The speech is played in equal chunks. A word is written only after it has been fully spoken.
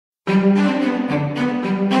Ahoy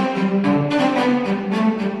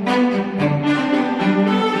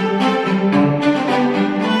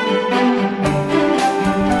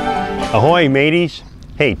mateys!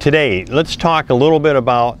 Hey, today let's talk a little bit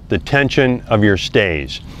about the tension of your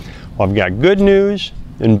stays. Well, I've got good news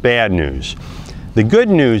and bad news. The good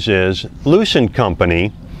news is Loos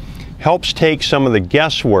Company helps take some of the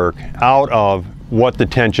guesswork out of what the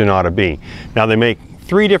tension ought to be. Now they make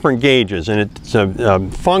 3 different gauges, and it's a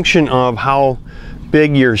function of how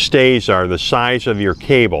big your stays are, the size of your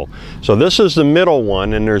cable. So this is the middle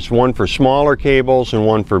one, and there's one for smaller cables and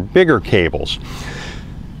one for bigger cables.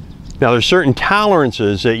 Now there's certain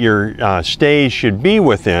tolerances that your stays should be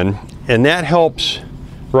within, and that helps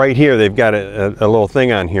right here. They've got a little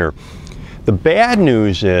thing on here. The bad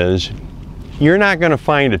news is you're not going to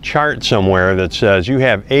find a chart somewhere that says you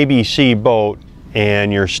have ABC boat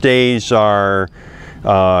and your stays are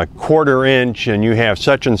 1/4 inch and you have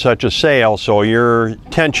such and such a sail, so your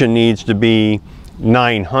tension needs to be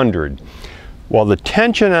 900. Well, the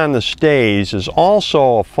tension on the stays is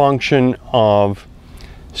also a function of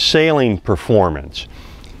sailing performance,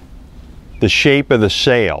 the shape of the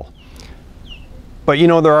sail. But you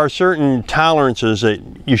know, there are certain tolerances that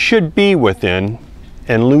you should be within,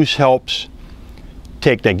 and Loos helps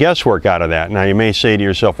take the guesswork out of that. Now you may say to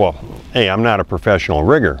yourself, well, hey, I'm not a professional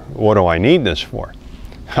rigger. What do I need this for?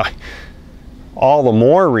 All the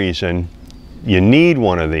more reason you need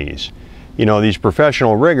one of these. You know, these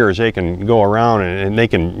professional riggers, they can go around and they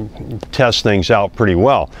can test things out pretty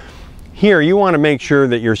well. Here, you want to make sure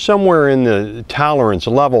that you're somewhere in the tolerance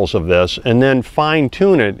levels of this, and then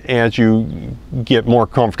fine-tune it as you get more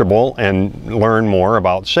comfortable and learn more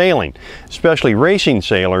about sailing. Especially racing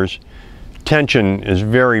sailors, tension is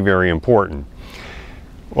very, very important.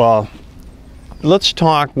 Well, let's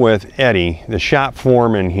talk with Eddie, the shop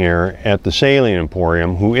foreman here at the Sailing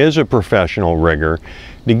Emporium, who is a professional rigger,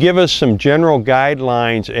 to give us some general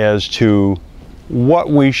guidelines as to what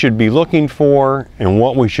we should be looking for and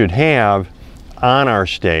what we should have on our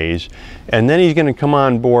stays. And then he's going to come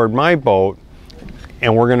on board my boat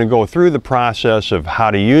and we're going to go through the process of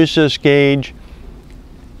how to use this gauge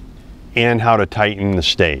and how to tighten the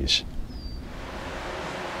stays.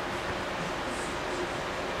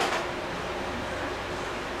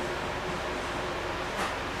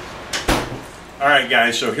 Alright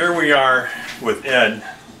guys, so here we are with Ed,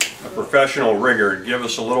 a professional rigger, to give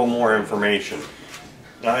us a little more information.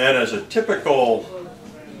 Now Ed, as a typical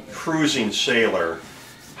cruising sailor,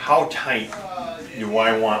 how tight do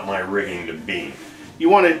I want my rigging to be? You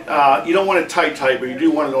want it, you don't want it tight, but you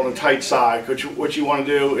do want it on the tight side. What you want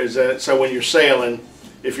to do is that, so when you're sailing,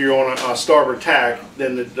 if you're on a starboard tack,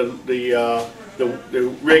 then the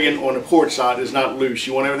rigging on the port side is not loose.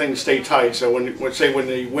 You want everything to stay tight. So when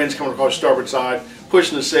the wind's coming across the starboard side,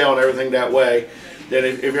 pushing the sail and everything that way, then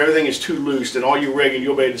if everything is too loose, then all your rigging,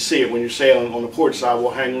 you'll be able to see it when you're sailing on the port side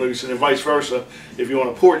will hang loose, and then vice versa. If you're on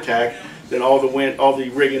a port tack, then all the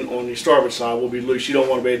rigging on the starboard side will be loose. You don't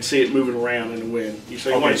want to be able to see it moving around in the wind. So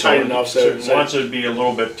you want it tight enough so it wants it to be a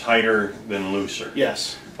little bit tighter than looser.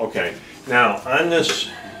 Yes. Okay. Now on this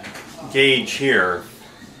gauge here,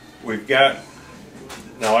 we've got,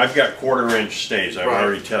 now I've got 1/4 inch stays. I've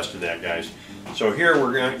already tested that, guys. So here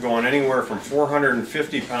we're going anywhere from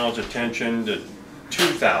 450 pounds of tension to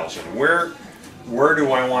 2,000. Where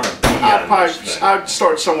do I want to be on this thing? I'd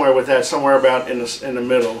start somewhere with that, somewhere about in the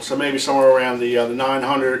middle. So maybe somewhere around the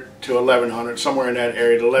 900 to 1,100, somewhere in that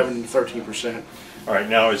area, 11 to 13%. All right.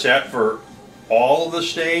 Now is that for all of the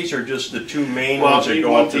stays or just the 2 main ones that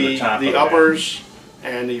go up to the top of the uppers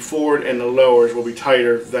and the forward and the lowers will be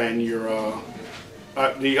tighter than your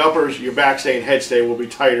the uppers, your backstay and headstay will be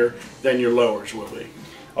tighter than your lowers will be.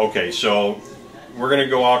 Okay, so we're going to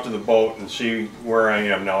go out to the boat and see where I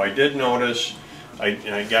am. Now I did notice,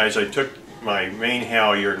 guys, I took my main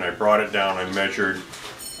halyard and I brought it down. I measured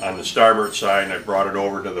on the starboard side and I brought it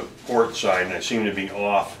over to the port side, and I seem to be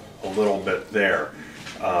off a little bit there.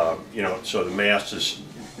 You know, so the mast is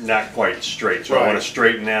not quite straight. So I want to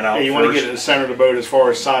straighten that out. Yeah, you want to get in the center of the boat as far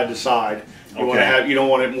as side to side. You want to have, you don't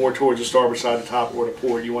want it more towards the starboard side, the top, or the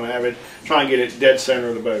port. You want to have it, try and get it dead center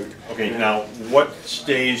of the boat. Okay, now what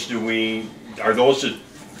stays do we, are those the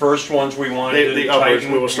first ones we want to the uppers,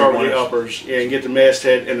 we will start with the uppers, and get the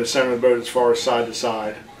masthead in the center of the boat as far as side to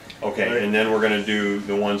side. Okay, right? And then we're going to do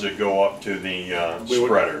the ones that go up to the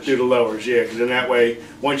spreaders. Do the lowers, yeah, because in that way,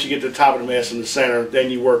 once you get to the top of the mast in the center,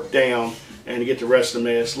 then you work down and you get the rest of the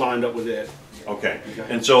mast lined up with it. Okay.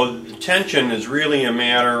 And so the tension is really a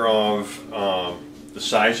matter of the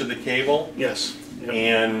size of the cable? Yes. Yep.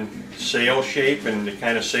 And sail shape and the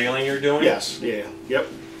kind of sailing you're doing? Yes, yeah, yep.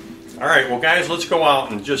 All right, well guys, let's go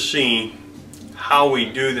out and just see how we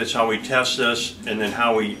do this, how we test this, and then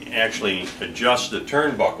how we actually adjust the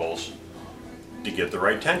turnbuckles to get the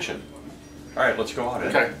right tension. All right, let's go out.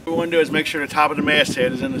 Okay. What we want to do is make sure the top of the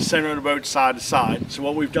masthead is in the center of the boat, side to side. So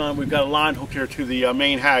what we've done, we've got a line hook here to the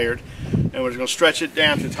main halyard, and we're just going to stretch it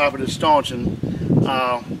down to the top of the stanchion,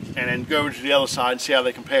 and then go over to the other side and see how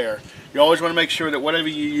they compare. You always want to make sure that whatever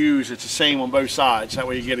you use, it's the same on both sides. That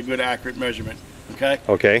way you get a good accurate measurement. Okay?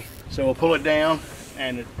 Okay. So we'll pull it down,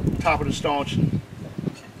 and the top of the stanchion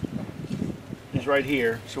is right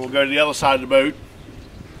here. So we'll go to the other side of the boat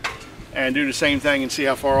and do the same thing and see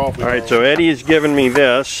how far off we are. All right, so Eddie's given me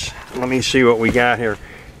this. Let me see what we got here.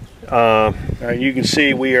 You can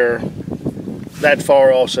see we are that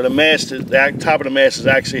far off. So the mast, the top of the mast is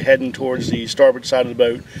actually heading towards the starboard side of the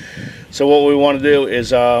boat. So what we want to do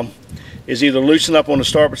is either loosen up on the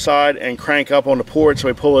starboard side and crank up on the port so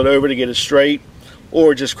we pull it over to get it straight,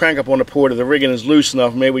 or just crank up on the port if the rigging is loose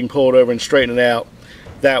enough, maybe we can pull it over and straighten it out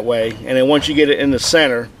that way. And then once you get it in the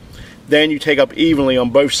center, then you take up evenly on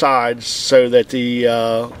both sides so that the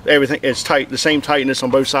everything is tight, the same tightness on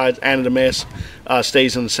both sides, and the mast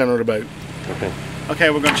stays in the center of the boat. Okay. Okay,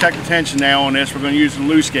 we're going to check the tension now on this. We're going to use the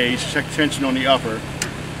loose gauge to check the tension on the upper.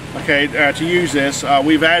 Okay, to use this,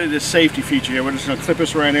 we've added this safety feature here. We're just going to clip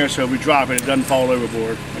this right in there so if we drop it, it doesn't fall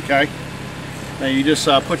overboard. Okay. Now you just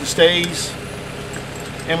put the stays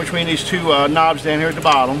in between these two knobs down here at the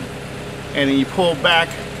bottom, and then you pull back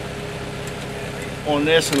on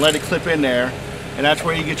this and let it clip in there, and that's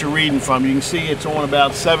where you get your reading from. You can see it's on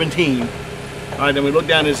about 17. All right, then we look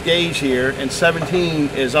down this gauge here, and 17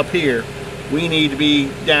 is up here. We need to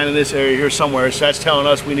be down in this area here somewhere, so that's telling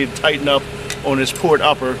us we need to tighten up on this port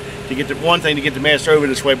upper to get the one thing to get the mast over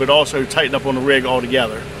this way, but also tighten up on the rig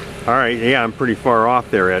altogether. All right, yeah, I'm pretty far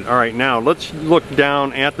off there, Ed. All right, now let's look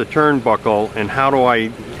down at the turnbuckle, and how do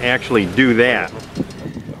I actually do that?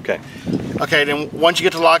 Okay. Okay, then once you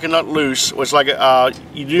get the locking nut loose, it's like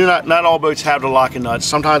you do not all boats have the locking nuts.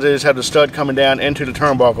 Sometimes they just have the stud coming down into the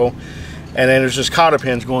turnbuckle, and then there's just cotter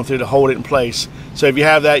pins going through to hold it in place. So if you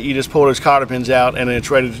have that, you just pull those cotter pins out, and then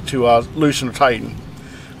it's ready to loosen or tighten.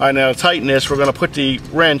 All right, now to tighten this, we're going to put the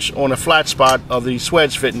wrench on the flat spot of the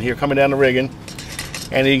swedge fitting here, coming down the rigging,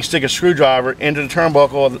 and you can stick a screwdriver into the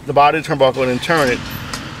turnbuckle, the body of the turnbuckle, and then turn it.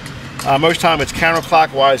 Most time it's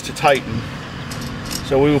counterclockwise to tighten.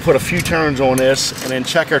 So we will put a few turns on this and then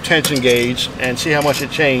check our tension gauge and see how much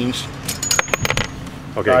it changed.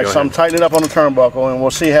 Okay, all right, so I'm tightening it up on the turnbuckle, and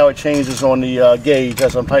we'll see how it changes on the gauge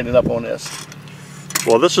as I'm tightening up on this.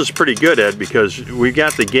 Well, this is pretty good, Ed, because we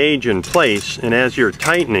got the gauge in place, and as you're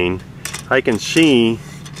tightening, I can see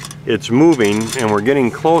it's moving, and we're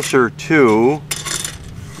getting closer to,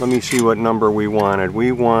 let me see what number we wanted.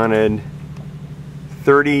 We wanted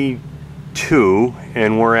 32,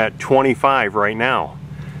 and we're at 25 right now.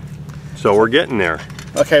 So we're getting there.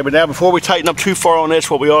 Okay, but now before we tighten up too far on this,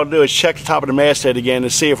 what we ought to do is check the top of the masthead again to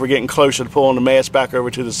see if we're getting closer to pulling the mast back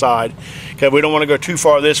over to the side. Okay, we don't want to go too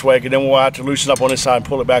far this way, because then we'll have to loosen up on this side and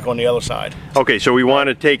pull it back on the other side. Okay, so we want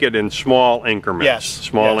to take it in small increments. Yes.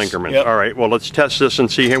 Small increments. Yep. All right, well, let's test this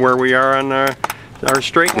and see where we are on our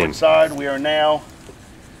straightening. On side, we are now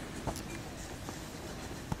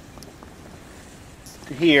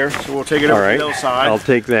to here, so we'll take it over to the other side. I'll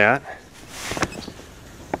take that.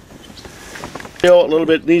 Still a little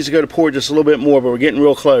bit, needs to go to port just a little bit more, but we're getting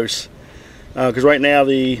real close. Because right now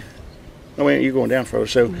oh wait, you're going down further.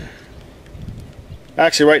 So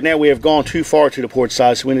actually right now we have gone too far to the port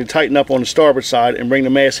side, so we need to tighten up on the starboard side and bring the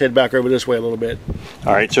masthead back over this way a little bit.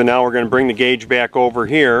 All right, so now we're going to bring the gauge back over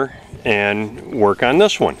here and work on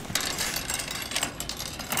this one.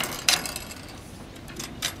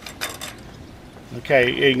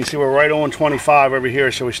 Okay, you can see we're right on 25 over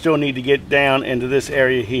here, so we still need to get down into this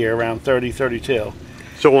area here around 30, 32.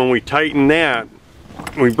 So when we tighten that,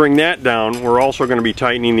 we bring that down, we're also going to be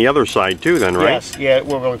tightening the other side too then, right? Yes, yeah,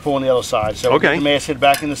 we're going to be pulling the other side. So we'll get the masthead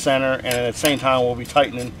back in the center, and at the same time we'll be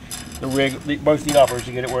tightening the rig, both the uppers,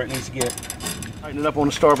 to get it where it needs to get. Tighten it up on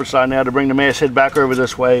the starboard side now to bring the masthead back over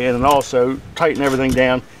this way, and then also tighten everything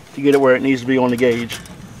down to get it where it needs to be on the gauge.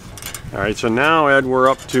 All right, so now, Ed, we're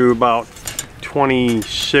up to about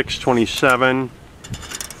 26, 27. All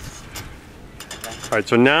right,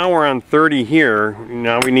 so now we're on 30 here.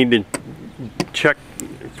 Now we need to check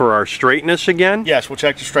for our straightness again? Yes, we'll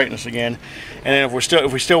check the straightness again. And then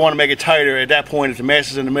if we still want to make it tighter at that point, if the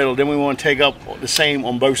mast is in the middle, then we want to take up the same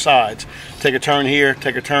on both sides. Take a turn here,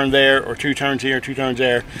 take a turn there, or 2 turns here, 2 turns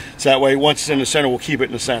there. So that way, once it's in the center, we'll keep it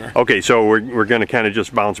in the center. Okay, so we're going to kind of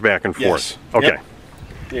just bounce back and forth. Yes. Okay. Yep.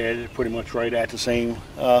 Yeah, it's pretty much right at the same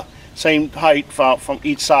same height from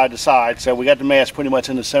each side to side. So we got the mast pretty much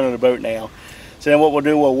in the center of the boat now. So then what we'll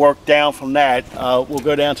do, we'll work down from that. We'll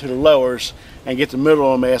go down to the lowers and get the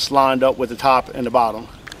middle of the mast lined up with the top and the bottom.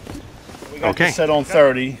 We got this set on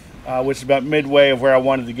 30, which is about midway of where I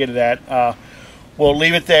wanted to get it at. We'll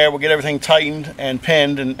leave it there. We'll get everything tightened and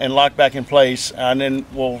pinned and locked back in place, and then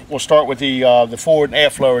we'll start with the forward and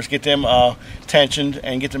aft lowers, get them tensioned,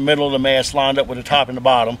 and get the middle of the mast lined up with the top and the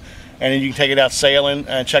bottom, and then you can take it out sailing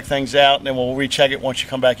and check things out, and then we'll recheck it once you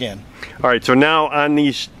come back in. All right. So now on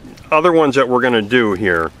these other ones that we're going to do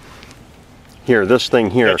here, this thing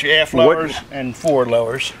here. Got your aft lowers and forward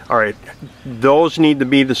lowers. All right, those need to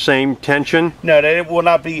be the same tension? No, they will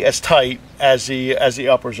not be as tight as the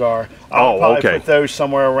uppers are. I'll probably put those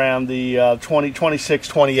somewhere around the 26,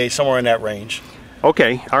 28, somewhere in that range.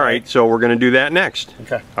 Okay, all right, so we're going to do that next.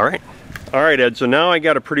 Okay. All right, Ed, so now I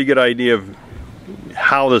got a pretty good idea of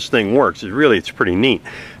how this thing works. It's pretty neat.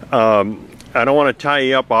 I don't want to tie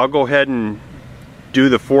you up. I'll go ahead and do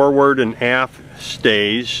the forward and aft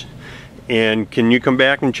stays. And can you come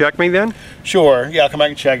back and check me then? Sure, yeah, I'll come back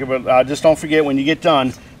and check it, but just don't forget when you get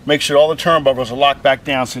done, make sure all the turnbuckles are locked back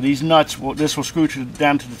down. So these nuts, this will screw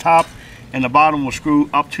down to the top, and the bottom will screw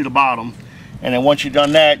up to the bottom. And then once you've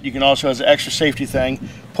done that, you can also, as an extra safety thing,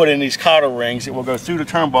 put in these cotter rings. It will go through the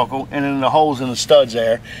turnbuckle and in the holes in the studs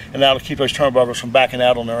there, and that'll keep those turnbuckles from backing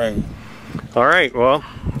out on their own. All right, well,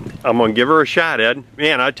 I'm going to give her a shot, Ed.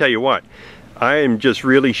 Man, I tell you what, I am just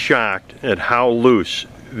really shocked at how loose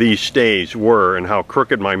these stays were and how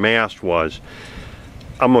crooked my mast was.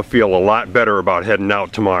 I'm gonna feel a lot better about heading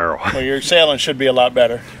out tomorrow. Well, your sailing should be a lot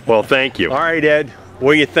better. Well, thank you. All right, Ed,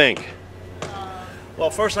 what do you think? Well,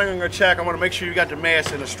 first thing I'm going to check, I'm going to make sure you got the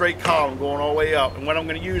mast in a straight column going all the way up. And what I'm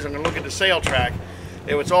going to use, I'm going to look at the sail track.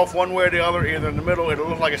 If it's off one way or the other, either in the middle, it'll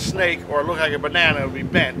look like a snake, or it'll look like a banana, it'll be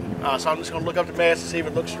bent. So I'm just going to look up the mast and see if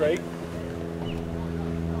it looks straight.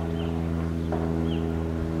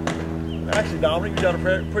 Actually, Dominic, you've done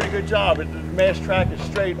a pretty good job. The mast track is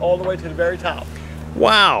straight all the way to the very top.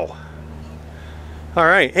 Wow. All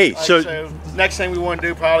right. Hey, so next thing we want to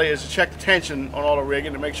do probably is check the tension on all the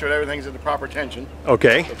rigging to make sure everything's at the proper tension.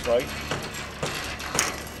 Okay. Looks like.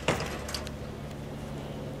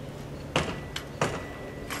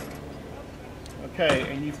 Okay,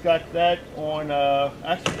 and you've got that on,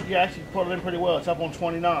 actually, you actually put it in pretty well. It's up on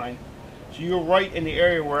 29. So you're right in the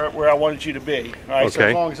area where I wanted you to be. All right, so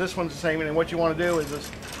as long as this one's the same, and then what you want to do is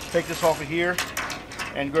just take this off of here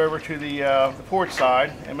and go over to the port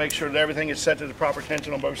side and make sure that everything is set to the proper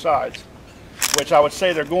tension on both sides, which I would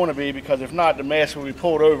say they're going to be, because if not, the mast will be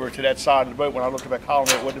pulled over to that side of the boat. When I looked at that column,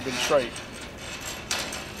 it wouldn't have been straight.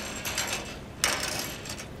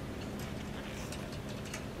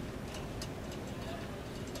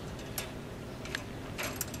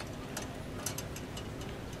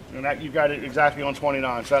 And that, you got it exactly on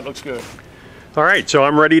 29, so that looks good. All right, so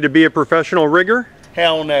I'm ready to be a professional rigger?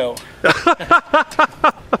 Hell no.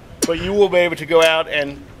 But you will be able to go out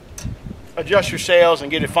and adjust your sails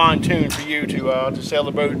and get it fine-tuned for you to sail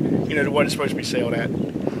the boat, you know, to what it's supposed to be sailed at.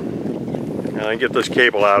 Now, get this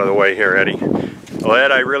cable out of the way here, Eddie. Well,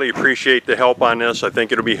 Ed, I really appreciate the help on this. I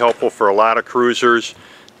think it'll be helpful for a lot of cruisers.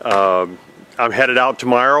 I'm headed out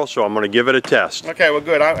tomorrow, so I'm going to give it a test. Okay, well,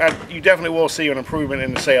 good. You definitely will see an improvement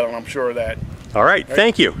in the sailing, I'm sure of that. All right,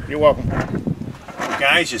 thank you. You're welcome.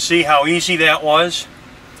 Guys, you see how easy that was?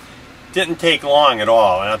 Didn't take long at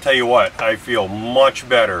all, and I'll tell you what, I feel much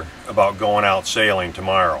better about going out sailing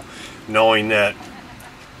tomorrow, knowing that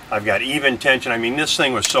I've got even tension. I mean, this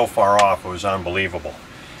thing was so far off, it was unbelievable.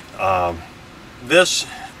 This,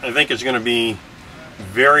 I think, is going to be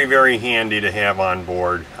very, very handy to have on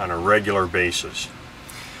board on a regular basis.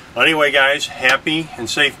 Anyway, guys, happy and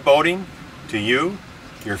safe boating to you,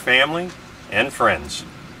 your family, and friends.